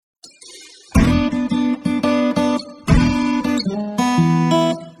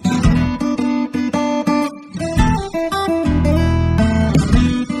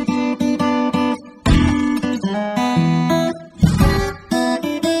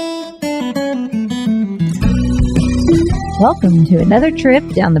Welcome to another trip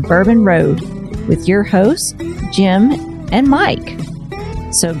down the Bourbon Road with your hosts, Jim and Mike.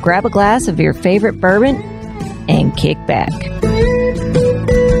 So grab a glass of your favorite bourbon and kick back.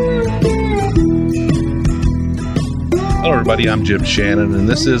 Hello everybody, I'm Jim Shannon and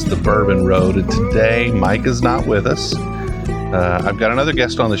this is the Bourbon Road, and today Mike is not with us. I've got another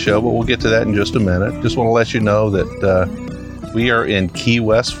guest on the show, but we'll get to that in just a minute. Just want to let you know that we are in Key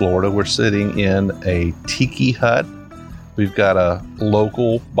West, Florida. We're sitting in a tiki hut. We've got a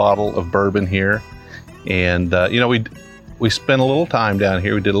local bottle of bourbon here, and we spent a little time down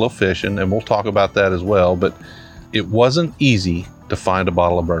here. We did a little fishing, and we'll talk about that as well, but it wasn't easy to find a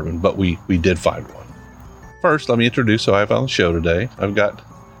bottle of bourbon, but we did find one. First, let me introduce who I have on the show today. I've got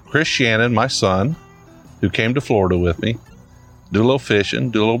Chris Shannon, my son, who came to Florida with me, do a little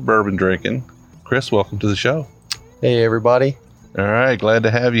fishing, do a little bourbon drinking. Chris, welcome to the show. Hey, everybody. All right, glad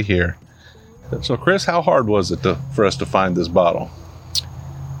to have you here. So, Chris, how hard was it for us to find this bottle?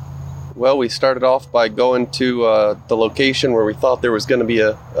 Well, we started off by going to the location where we thought there was going to be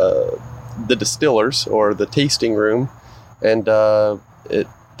the distillers or the tasting room, and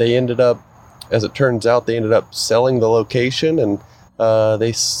they ended up, as it turns out, they ended up selling the location and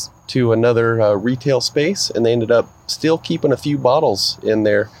to another retail space, and they ended up still keeping a few bottles in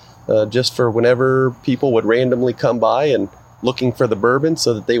there just for whenever people would randomly come by and looking for the bourbon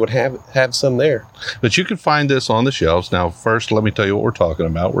so that they would have some there. But you can find this on the shelves. Now, first, let me tell you what we're talking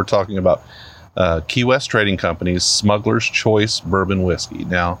about. We're talking about Key West Trading Company's Smuggler's Choice Bourbon Whiskey.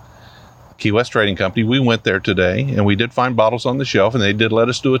 Now, Key West Trading Company, we went there today, and we did find bottles on the shelf, and they did let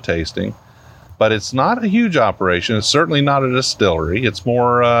us do a tasting. But it's not a huge operation. It's certainly not a distillery. It's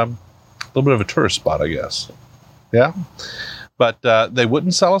more a little bit of a tourist spot, I guess. Yeah? But they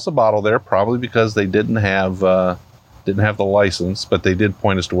wouldn't sell us a bottle there, probably because they didn't have the license, but they did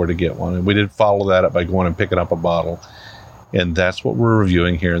point us to where to get one, and we did follow that up by going and picking up a bottle, and that's what we're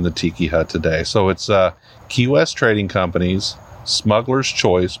reviewing here in the Tiki Hut today. So it's Key West Trading Company's Smuggler's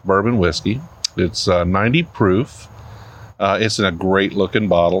Choice Bourbon Whiskey. It's 90 proof. It's in a great looking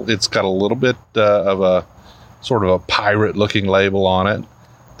bottle. It's got a little bit of a sort of a pirate looking label on it.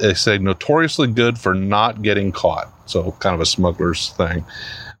 They say notoriously good for not getting caught, so kind of a smuggler's thing.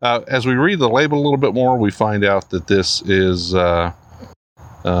 As we read the label a little bit more, we find out that this is it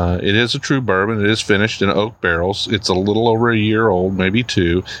is a true bourbon. It is finished in oak barrels. It's a little over a year old, maybe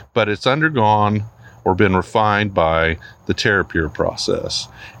 2, but it's undergone or been refined by the TerraPure process.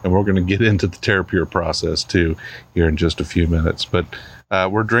 And we're going to get into the TerraPure process too here in just a few minutes. But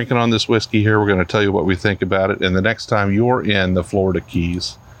we're drinking on this whiskey here. We're going to tell you what we think about it. And the next time you're in the Florida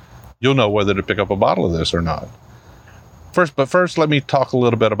Keys, you'll know whether to pick up a bottle of this or not. First, let me talk a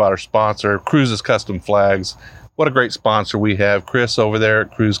little bit about our sponsor, Cruz's Custom Flags. What a great sponsor we have. Chris over there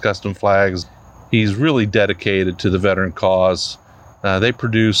at Cruz Custom Flags. He's really dedicated to the veteran cause. They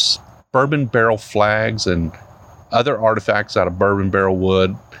produce bourbon barrel flags and other artifacts out of bourbon barrel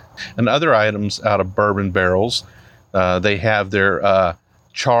wood and other items out of bourbon barrels. They have their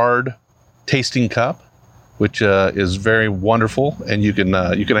charred tasting cup, which is very wonderful, and you can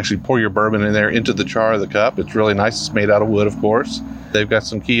actually pour your bourbon in there into the char of the cup. It's really nice. It's made out of wood, of course. They've got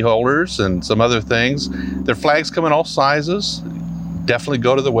some key holders and some other things. Their flags come in all sizes. Definitely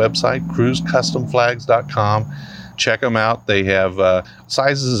go to the website, cruzcustomflags.com. Check them out. They have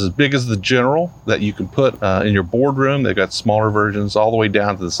sizes as big as the General that you can put in your boardroom. They've got smaller versions all the way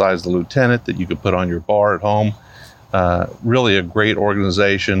down to the size of the Lieutenant that you can put on your bar at home. Really a great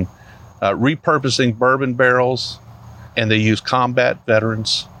organization. Repurposing bourbon barrels, and they use combat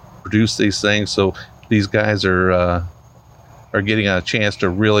veterans to produce these things. So these guys are getting a chance to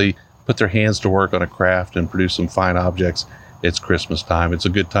really put their hands to work on a craft and produce some fine objects. It's Christmas time. It's a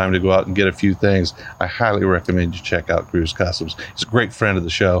good time to go out and get a few things. I highly recommend you check out Cruz Customs. He's a great friend of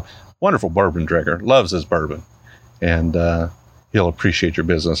the show, wonderful bourbon drinker, loves his bourbon, and he'll appreciate your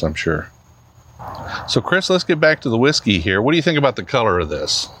business, I'm sure. So Chris, let's get back to the whiskey here. What do you think about the color of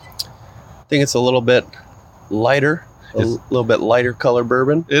this? I think it's a little bit lighter, little bit lighter color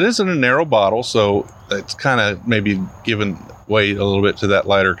bourbon. It is in a narrow bottle, so it's kind of maybe giving way a little bit to that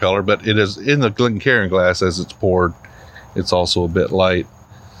lighter color, but it is in the Glencairn glass as it's poured. It's also a bit light.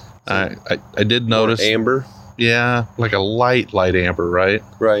 I did notice amber. Yeah, like a light amber, right?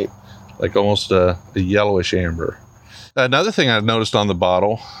 Right. Like almost a yellowish amber. Another thing I noticed on the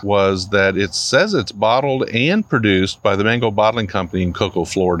bottle was that it says it's bottled and produced by the Mango Bottling Company in Cocoa,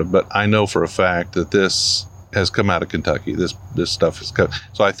 Florida, but I know for a fact that this has come out of Kentucky. This stuff has come.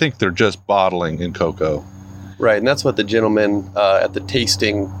 So I think they're just bottling in Cocoa. Right, and that's what the gentleman at the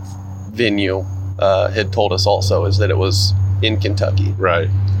tasting venue had told us also, is that it was in Kentucky. Right.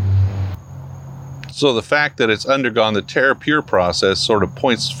 So the fact that it's undergone the Terra Pure process sort of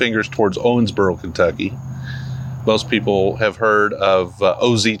points fingers towards Owensboro, Kentucky. Most people have heard of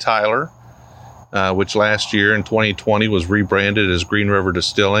OZ Tyler, which last year in 2020 was rebranded as Green River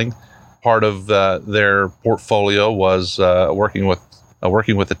Distilling. Part of their portfolio was working with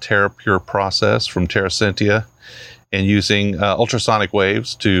the Terra Pure process from Terracentia and using ultrasonic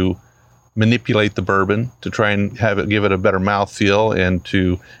waves to manipulate the bourbon to try and give it a better mouthfeel and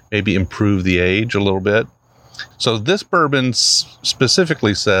to maybe improve the age a little bit. So this bourbon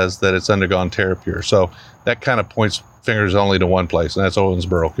specifically says that it's undergone Terra Pure. So that kind of points fingers only to one place, and that's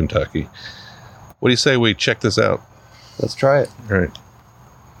Owensboro, Kentucky. What do you say we check this out? Let's try it. All right.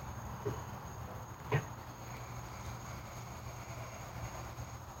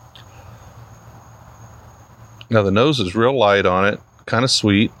 Now the nose is real light on it, kind of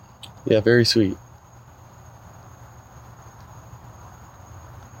sweet. Yeah, very sweet.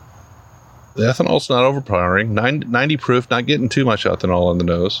 The ethanol's not overpowering. 90 proof, not getting too much ethanol on the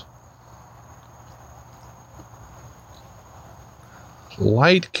nose.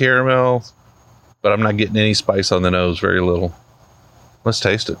 Light caramel, but I'm not getting any spice on the nose, very little. Let's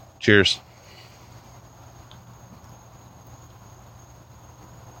taste it. Cheers.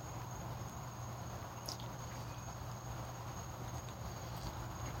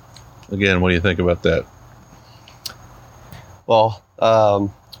 Again, what do you think about that? Well,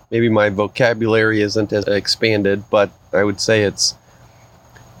 maybe my vocabulary isn't as expanded, but I would say it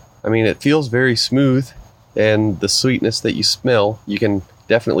feels very smooth, and the sweetness that you smell, you can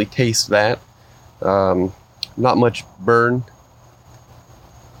definitely taste that. Not much burn.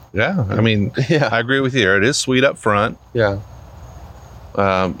 Yeah, Yeah. I agree with you. It is sweet up front. Yeah.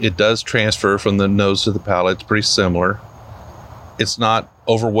 It does transfer from the nose to the palate. It's pretty similar. It's not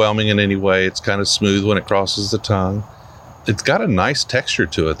overwhelming in any way. It's kind of smooth when it crosses the tongue. It's got a nice texture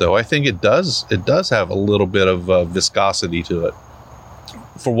to it, though. I think it does have a little bit of viscosity to it.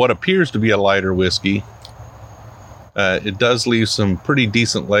 For what appears to be a lighter whiskey, it does leave some pretty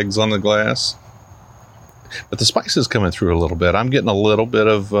decent legs on the glass. But the spice is coming through a little bit. I'm getting a little bit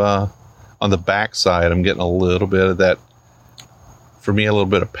of, on the back side, I'm getting a little bit of that, for me, a little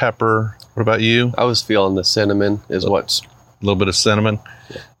bit of pepper. What about you? I was feeling the cinnamon is what's... A little bit of cinnamon.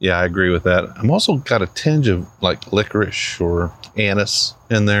 Yeah, I agree with that. I'm also got a tinge of like licorice or anise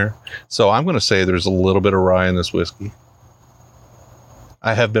in there. So I'm going to say there's a little bit of rye in this whiskey.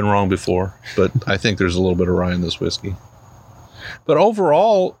 I have been wrong before, but I think there's a little bit of rye in this whiskey. But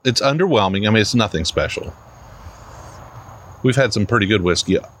overall, it's underwhelming. It's nothing special. We've had some pretty good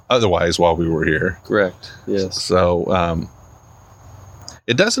whiskey otherwise while we were here. Correct. Yes. So,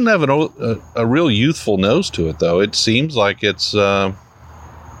 it doesn't have a real youthful nose to it, though. It seems like it's... it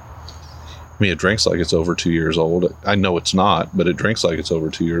drinks like it's over 2 years old. I know it's not, but it drinks like it's over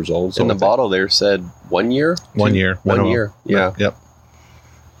 2 years old. So in the bottle there said 1 year? 1 year. 1 year, yeah. Yep.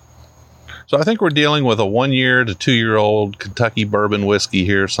 So I think we're dealing with a 1 year to 2 year old Kentucky bourbon whiskey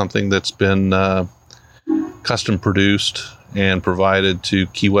here, something that's been custom produced and provided to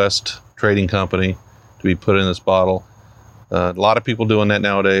Key West Trading Company to be put in this bottle. A lot of people doing that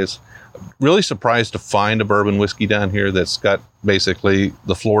nowadays. Really surprised to find a bourbon whiskey down here that's got basically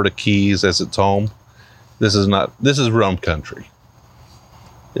the Florida Keys as its home. This is rum country.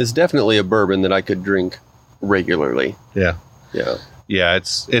 It's definitely a bourbon that I could drink regularly. Yeah. Yeah. Yeah,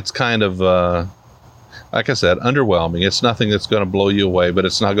 it's kind of, like I said, underwhelming. It's nothing that's going to blow you away, but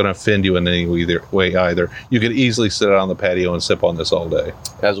it's not going to offend you in any way either. You could easily sit out on the patio and sip on this all day.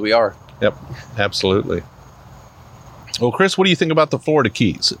 As we are. Yep, absolutely. Well, Chris, what do you think about the Florida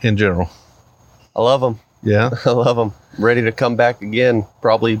Keys in general? I love them. Yeah? I love them. Ready to come back again.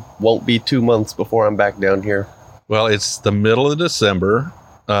 Probably won't be 2 months before I'm back down here. Well, it's the middle of December.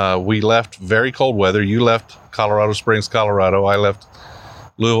 We left very cold weather. You left Colorado Springs, Colorado. I left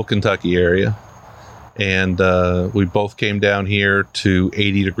Louisville, Kentucky area. And we both came down here to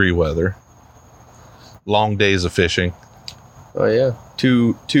 80-degree weather. Long days of fishing. Oh, yeah.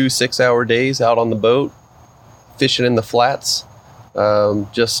 Two 6-hour days out on the boat, fishing in the flats.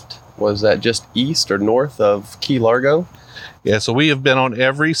 Was that just east or north of Key Largo? Yeah, so we have been on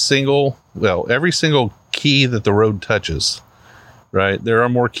every single key that the road touches. Right? There are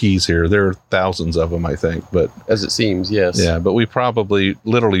more keys here. There are thousands of them, I think. But as it seems, yes. Yeah, but we probably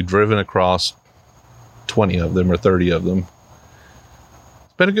literally driven across 20 of them or 30 of them.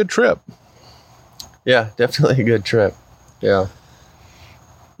 It's been a good trip. Yeah, definitely a good trip. Yeah.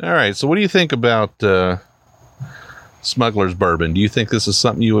 All right. So what do you think about Smuggler's Bourbon? Do you think this is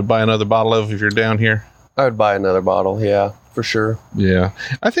something you would buy another bottle of if you're down here? I would buy another bottle. Yeah, for sure. Yeah.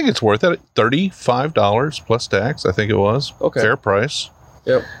 I think it's worth it. $35 plus tax, I think it was. Okay. Fair price.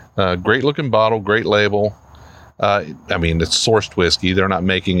 Yep. Great looking bottle, great label. I mean, it's sourced whiskey. They're not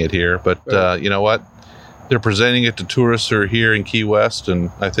making it here, but you know what? They're presenting it to tourists who are here in Key West, and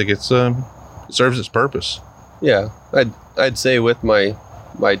I think it serves its purpose. Yeah, I'd say with my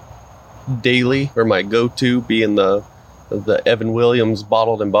daily or my go-to being the Evan Williams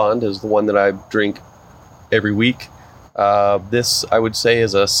Bottled and Bond is the one that I drink every week. This I would say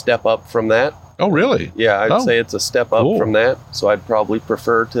is a step up from that. Oh, really? Yeah, I'd say it's a step up Cool. from that. So I'd probably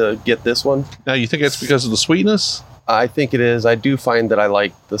prefer to get this one. Now, you think it's because of the sweetness? I think it is. I do find that I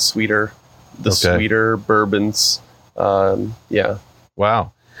like the sweeter bourbons. Yeah.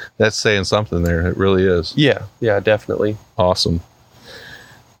 Wow. That's saying something there. It really is. Yeah, definitely. Awesome.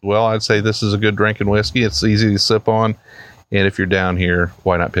 Well, I'd say this is a good drinking whiskey. It's easy to sip on. And if you're down here,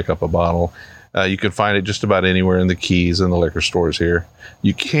 why not pick up a bottle? You can find it just about anywhere in the Keys and the liquor stores here.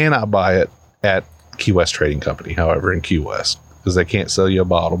 You cannot buy it at Key West Trading Company, however, in Key West, because they can't sell you a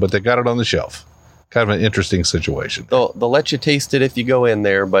bottle, but they got it on the shelf. Kind of an interesting situation. They'll let you taste it if you go in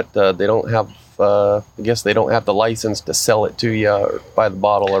there, but they don't have, I guess they don't have the license to sell it to you or by the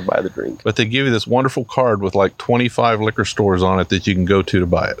bottle or by the drink. But they give you this wonderful card with like 25 liquor stores on it that you can go to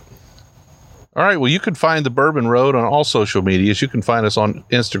buy it. All right, well, you can find the Bourbon Road on all social medias. You can find us on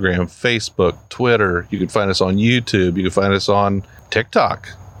Instagram, Facebook, Twitter. You can find us on YouTube. You can find us on TikTok.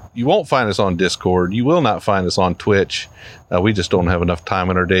 You won't find us on Discord. You will not find us on Twitch. We just don't have enough time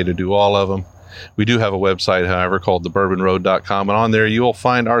in our day to do all of them. We do have a website, however, called thebourbonroad.com, and on there you will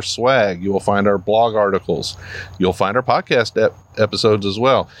find our swag. You will find our blog articles. You'll find our podcast episodes as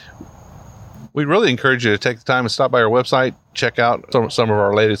well. We really encourage you to take the time and stop by our website, check out some of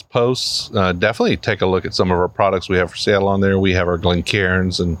our latest posts. Definitely take a look at some of our products we have for sale on there. We have our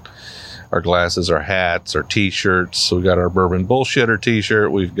Glencairns and our glasses, our hats, our t-shirts. We got our Bourbon Bullshitter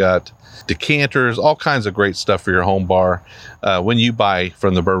t-shirt. We've got decanters, all kinds of great stuff for your home bar. When you buy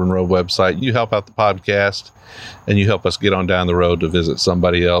from the Bourbon Road website, you help out the podcast and you help us get on down the road to visit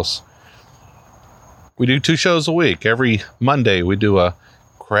somebody else. We do 2 shows a week. Every Monday, we do a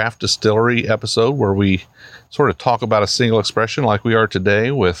craft distillery episode where we sort of talk about a single expression like we are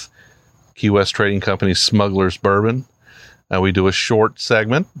today with Key West Trading Company's Smuggler's Bourbon. We do a short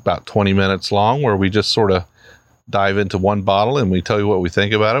segment, about 20 minutes long, where we just sort of dive into one bottle and we tell you what we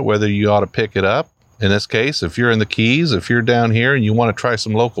think about it, whether you ought to pick it up. In this case, if you're in the Keys, if you're down here and you want to try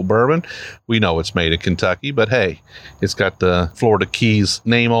some local bourbon, we know it's made in Kentucky, but hey, it's got the Florida Keys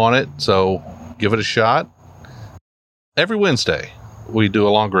name on it, so give it a shot. Every Wednesday, we do a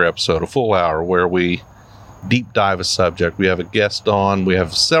longer episode, a full hour, where we deep dive a subject. We have a guest on. We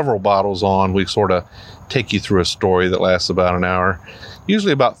have several bottles on. We sort of take you through a story that lasts about an hour,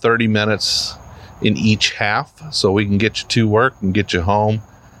 usually about 30 minutes in each half, so we can get you to work and get you home.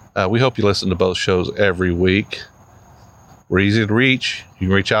 We hope you listen to both shows every week. We're easy to reach. You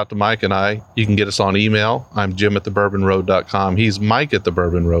can reach out to Mike and I. You can get us on email. I'm Jim at thebourbonroad.com. He's Mike at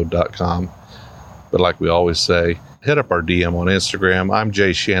thebourbonroad.com. But like we always say, hit up our DM on Instagram. I'm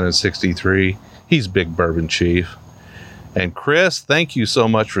JShannon63. He's Big Bourbon Chief. And Chris, thank you so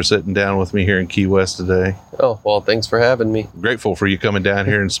much for sitting down with me here in Key West today. Oh, well, thanks for having me. Grateful for you coming down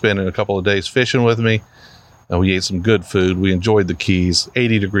here and spending a couple of days fishing with me. We ate some good food. We enjoyed the Keys.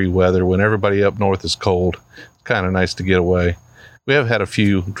 80-degree weather when everybody up north is cold. It's kind of nice to get away. We have had a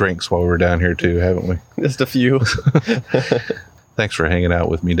few drinks while we were down here too, haven't we? Just a few. Thanks for hanging out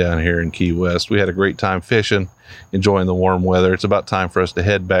with me down here in Key West. We had a great time fishing, enjoying the warm weather. It's about time for us to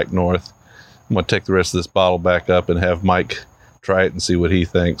head back north. I'm going to take the rest of this bottle back up and have Mike try it and see what he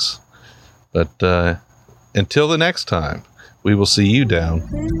thinks. But until the next time, we will see you down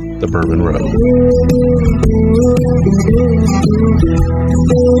the Bourbon Road.